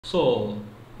So,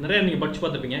 நிறைய நீங்க படிச்சு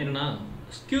பார்த்திருப்பீங்க. என்னன்னா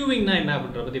skewing னா என்ன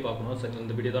அப்படிங்கறத பத்தி பார்க்கணும். சரி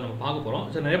இந்த வீடியோ தான் நம்ம பார்க்க போறோம்.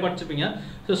 சரி நிறைய படிச்சிருப்பீங்க.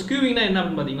 சோ skewing னா என்ன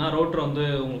அப்படினு பாத்தீங்கன்னா ரோட்டர் வந்து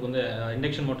உங்களுக்கு வந்து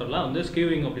இண்டக்ஷன் மோட்டார்ல வந்து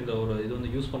skewing அப்படிங்கற ஒரு இது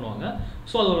வந்து யூஸ் பண்ணுவாங்க.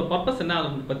 சோ அதோட பர்பஸ் என்ன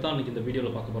அப்படிங்கறத பத்தி தான் இன்னைக்கு இந்த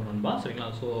வீடியோல பார்க்க போறோம் நண்பா. சரிங்களா?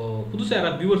 சோ புதுசா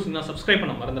யாரா வியூவர்ஸ் இருந்தா Subscribe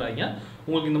பண்ண மறந்துடாதீங்க.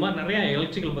 உங்களுக்கு இந்த மாதிரி நிறைய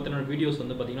எலக்ட்ரிக்கல் பத்தின வீடியோஸ்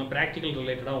வந்து பாத்தீங்கன்னா பிராக்டிகல்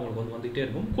ரிலேட்டடா உங்களுக்கு வந்து வந்துட்டே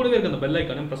இருக்கும். கூடவே இருக்க அந்த பெல்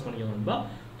ஐகானை பிரஸ் பண்ணிக்கோங்க நண்பா.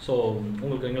 சோ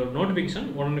உங்களுக்கு எங்களோட நோட்டிஃபிகேஷன்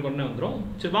உடனே வந்துரும்.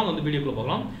 சரி வாங்க வந்து வீடியோக்குள்ள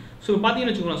போகலாம். சோ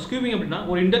பாத்தீங்கன்னா வெச்சுக்கோங்க skewing அப்படினா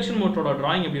ஒரு இண்டக்ஷன் மோட்டரோட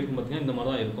டிராயிங் எப்படி இருக்கும் பாத்தீங்கன்னா இந்த மாதிரி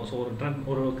தான் இருக்கும். சோ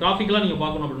ஒரு கிராஃபிக்கலா நீங்க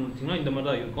பார்க்கணும் அப்படினு நினைச்சீங்கன்னா இந்த மாதிரி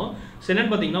தான் இருக்கும்.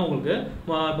 செகண்ட் பாத்தீங்கன்னா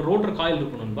உங்களுக்கு ரோட்டர் காயில்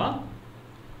இருக்கும் நண்பா.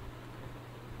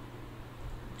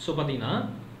 சோ பாத்தீங்கன்னா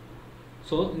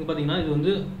இங்க பாத்தீங்கன்னா இது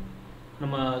வந்து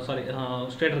நம்ம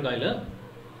ஸ்டேட்டர் காயில்,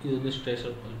 இது வந்து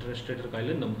ஸ்டேட்டர்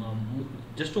காயில். இந்த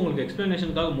ஜஸ்ட் உங்களுக்கு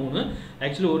எக்ஸ்பிளனேஷனுக்காக 3,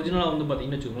 ஆக்சுவலி ஒரிஜினலாக வந்து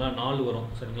பார்த்தீங்கன்னா வச்சுக்கோங்களேன் 4 வரும்.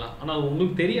 சரிங்களா? ஆனால் அது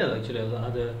உங்களுக்கு தெரியாது. ஆக்சுவலி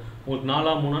அது உங்களுக்கு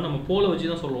 4 3 நம்ம போலை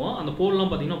வச்சு தான் சொல்லுவோம். அந்த போல்லாம்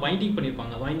பார்த்தீங்கன்னா வைண்டிங்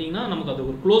பண்ணியிருப்பாங்க. வைண்டிங்னா நமக்கு அது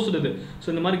ஒரு க்ளோஸ்டு இது. ஸோ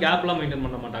இந்த மாதிரி கேப்லாம் மெயின்டைன்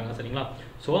பண்ண மாட்டாங்க. சரிங்களா?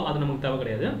 ஸோ அது நமக்கு தேவை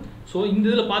கிடையாது. ஸோ இந்த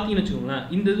இதில் பார்த்தீங்கன்னு வச்சுக்கோங்களேன்,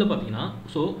 இந்த இதில் பார்த்தீங்கன்னா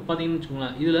பார்த்தீங்கன்னு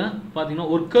வச்சுக்கோங்களேன், இதில் பார்த்தீங்கன்னா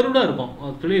ஒரு கருடாக இருக்கும்.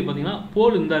 ஆக்சுவலி பார்த்தீங்கன்னா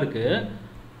போல் இந்த இருக்குது,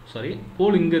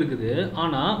 போல் இங்கே இருக்குது.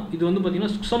 ஆனால் இது வந்து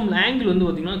பார்த்தீங்கன்னா சம் ஆங்கிள் வந்து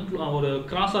பார்த்தீங்கன்னா ஒரு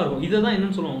கிராஸாக இருக்கும். இதை தான்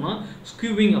என்னன்னு சொல்லுவாங்கன்னா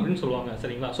skewing அப்படின்னு சொல்லுவாங்க.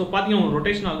 சரிங்களா? ஸோ பார்த்தீங்கன்னா ஒரு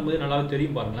ரொட்டேஷன் ஆகும்போது நல்லாவே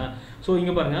தெரியும் பாருங்களேன். ஸோ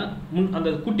இங்கே பாருங்கள்,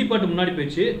 அந்த குட்டி பாட்டு முன்னாடி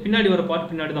போயிடுச்சு, பின்னாடி வர பாட்டு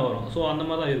பின்னாடி தான் வரும். ஸோ அந்த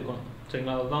மாதிரி தான் இருக்கும்.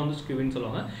 சரிங்களா? அதுதான் வந்து skewing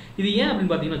சொல்லுவாங்க. இது ஏன்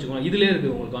அப்படின்னு பார்த்தீங்கன்னா வச்சுக்கோங்க, இதுலேயே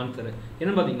இருக்குது உங்களுக்கு ஆன்சர்.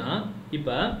 என்னன்னு பார்த்தீங்கன்னா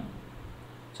இப்போ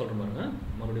சொல்கிறேன் பாருங்க,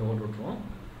 மறுபடியும் ஓட்டு விட்டுருவோம்.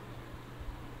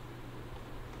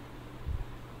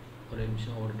 ஒரு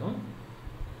நிமிஷம் ஓடட்டும்.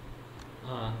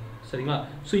 சரிங்களா?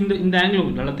 ஸோ இந்த ஆங்கிள்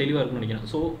உங்களுக்கு நல்லா தெளிவாக இருக்குன்னு நினைக்கிறேன்.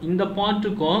 ஸோ இந்த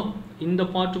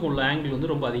பாட்டுக்கும் உள்ள ஆங்கிள்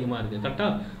வந்து ரொம்ப அதிகமாக இருக்குது.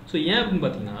 கரெக்டாக? ஸோ ஏன் அப்படின்னு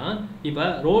பார்த்தீங்கன்னா இப்போ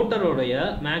ரோட்டரோடைய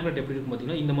மேக்னெட் எப்படி இருக்கும்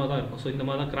பார்த்தீங்கன்னா இந்த மாதிரி தான் இருக்கும். ஸோ இந்த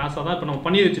மாதிரி தான் கிராஸாக தான் இப்போ நம்ம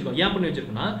பண்ணி வச்சுருக்கோம். ஏன் பண்ணி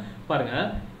வச்சுருக்கோம்னா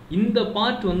பாருங்கள், இந்த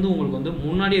பார்ட் வந்து உங்களுக்கு வந்து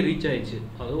முன்னாடியே ரீச் ஆயிடுச்சு.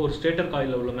 அதாவது ஒரு ஸ்டேட்டர்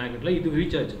காயிலில் உள்ள மேக்னெட்டில் இது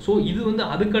ரீச் ஆயிடுச்சு. ஸோ இது வந்து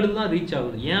அதுக்கடுத்து தான் ரீச்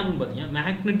ஆகுது. ஏன் அப்படின்னு பார்த்தீங்கன்னா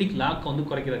மேக்னெட்டிக் லாக் வந்து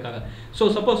குறைக்கிறதுக்காக. ஸோ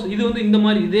சப்போஸ் இது வந்து இந்த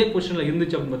மாதிரி இதே பொசிஷனில்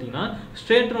இருந்துச்சு அப்படின்னு பார்த்தீங்கன்னா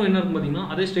ஸ்ட்ரேட்டரும் என்ன இருக்கும் பார்த்தீங்கன்னா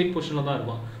அதே ஸ்ட்ரெயிட் பொசிஷனில் தான்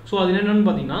இருக்கும். ஸோ அது என்னென்னு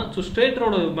பார்த்தீங்கன்னா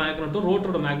ஸ்ட்ரேட்டரோட மேக்னெட்டும்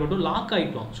ரோட்டரோட மேக்னெட்டும் லாக்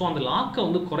ஆகிட்டோம். ஸோ அந்த லாக்கை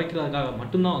வந்து குறைக்கிறதுக்காக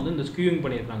மட்டும்தான் வந்து இந்த skewing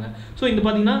பண்ணியிருக்காங்க. ஸோ இந்த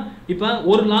பார்த்தீங்கன்னா இப்போ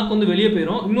ஒரு லாக் வந்து வெளியே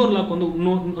போயிடும், இன்னொரு லாக் வந்து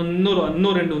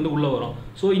இன்னொரு ரெண்டு வந்து உள்ளே வரும்.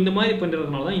 ஸோ இந்த மாதிரி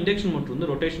பண்ணுறதுனால தான் இண்டக்ஷன் மோட்டர் வந்து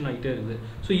ரொட்டேஷன் ஆகிட்டே இருக்குது.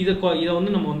 ஸோ இதை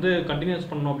வந்து நம்ம வந்து கண்டினியூஸ்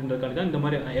பண்ணணும் அப்படின்றதுக்காக தான் இந்த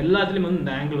மாதிரி எல்லாத்துலேயும் வந்து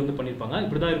இந்த ஆங்கிள் வந்து பண்ணியிருப்பாங்க.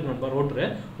 இப்படி தான் இருக்கும் நண்பா ரோட்டரு.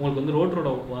 உங்களுக்கு வந்து ரோட்டரோட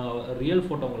ரியல்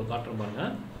ஃபோட்டோ உங்களுக்கு காட்டுறேன் பாருங்க.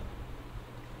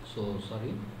 ஸோ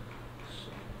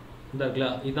இந்த இருக்குல்ல,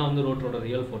 இதுதான் வந்து ரோட்டரோட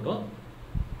ரியல் ஃபோட்டோ.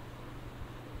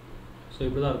 ஸோ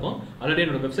இப்படி தான் இருக்கும். ஆல்ரெடி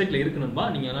என்னோட வெப்சைட்டில் இருக்கு நண்பா,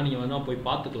 நீங்கள் வேணால் போய்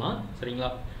பார்த்துக்கலாம். சரிங்களா?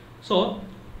 ஸோ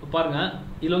பாருங்கள்,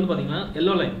 இதில் வந்து பார்த்தீங்கன்னா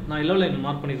எல்லோ லைன்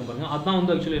மார்க் பண்ணியிருக்கேன் பாருங்கள். அதுதான்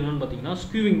வந்து ஆக்சுவலி என்னென்னு பார்த்தீங்கன்னா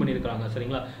skewing பண்ணியிருக்காங்க.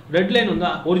 சரிங்களா? ரெட் லைன் வந்து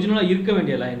ஒரிஜினலாக இருக்க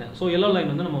வேண்டிய லைன். ஸோ எல்லோ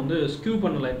லைன் வந்து நம்ம வந்து ஸ்கியூ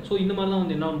பண்ண லைன். ஸோ இந்த மாதிரி தான்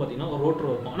வந்து என்னன்னு பார்த்தீங்கன்னா ஒரு ரோட்டர்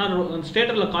இருக்கும். ஆனால்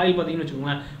ஸ்டேட்டரில் காயில் பார்த்தீங்கன்னு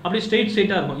வச்சுக்கோங்களேன் அப்படியே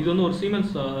ஸ்ட்ரெயிட்டாக இருக்கும். இது வந்து ஒரு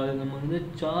சீமென்ஸ் நம்ம வந்து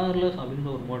சார்லஸ்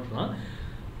அப்படின்ற ஒரு மோட்டர் தான்.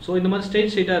 ஸோ இந்த மாதிரி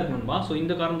ஸ்ட்ரெயிட்டாக இருக்கணும்பா. ஸோ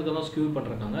இந்த காரணத்துக்கு தான் ஸ்கியூ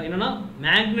பண்ணுறாங்க. என்னன்னா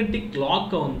மேக்னெட்டிக்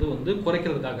லாக்கை வந்து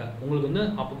குறைக்கிறதுக்காக. உங்களுக்கு வந்து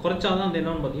அப்போ குறைச்சாதான் வந்து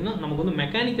என்னன்னு பார்த்தீங்கன்னா நமக்கு வந்து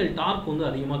மெக்கானிக்கல் டார்க் வந்து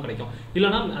அதிகமாக கிடைக்கும்.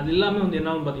 இல்லைனா அது எல்லாமே வந்து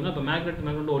என்னன்னு பார்த்தீங்கன்னா இப்போ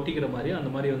மேக்னெட் ஒட்டிக்கிற மாதிரி அந்த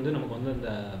மாதிரி வந்து நமக்கு வந்து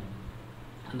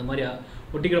அந்த மாதிரி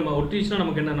ஒட்டிச்சுன்னா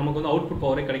நமக்கு வந்து அவுட்புட்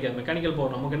பவரே கிடைக்காது. மெக்கானிக்கல்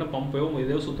பவர் நமக்கு என்ன பம்பையோ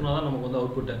இதோ சுற்றினா தான் நமக்கு வந்து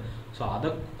அவுட்புட்டு. ஸோ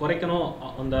அதை குறைக்கணும்,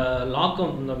 அந்த லாக்கை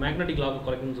அந்த மேக்னெட்டிக் லாக்கை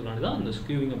குறைக்கணும்னு சொன்னாடி தான் அந்த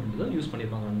skewing அப்படின்றத யூஸ்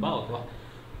பண்ணியிருப்பாங்க நண்பா. ஓகேவா?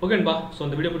 ஓகேன்பா. ஸோ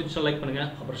இந்த வீடியோ பிடிச்சா லைக் பண்ணுங்கள்,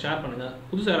 அப்புறம் ஷேர் பண்ணுங்கள்.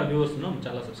 புதுசாக யாராவது வியூவர்ஸ்னால் நம்ம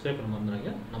சேனலை சப்ஸ்கிரைப் பண்ண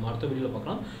மறந்துடுங்க. நம்ம அடுத்த வீடியோவில்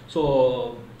பார்க்கலாம். ஸோ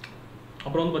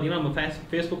அப்புறம் வந்து பார்த்தீங்கன்னா நம்ம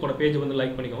ஃபேஸ்புக்கோட பேஜ் வந்து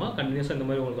லைக் பண்ணிக்கோங்க. கண்டினியூஸாக இந்த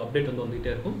மாதிரி உங்களுக்கு அப்டேட் வந்து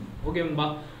வந்துகிட்டே இருக்கும். ஓகேன்பா,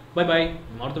 பை.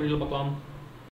 நம்ம அடுத்த வீடியோவில் பார்க்கலாம்.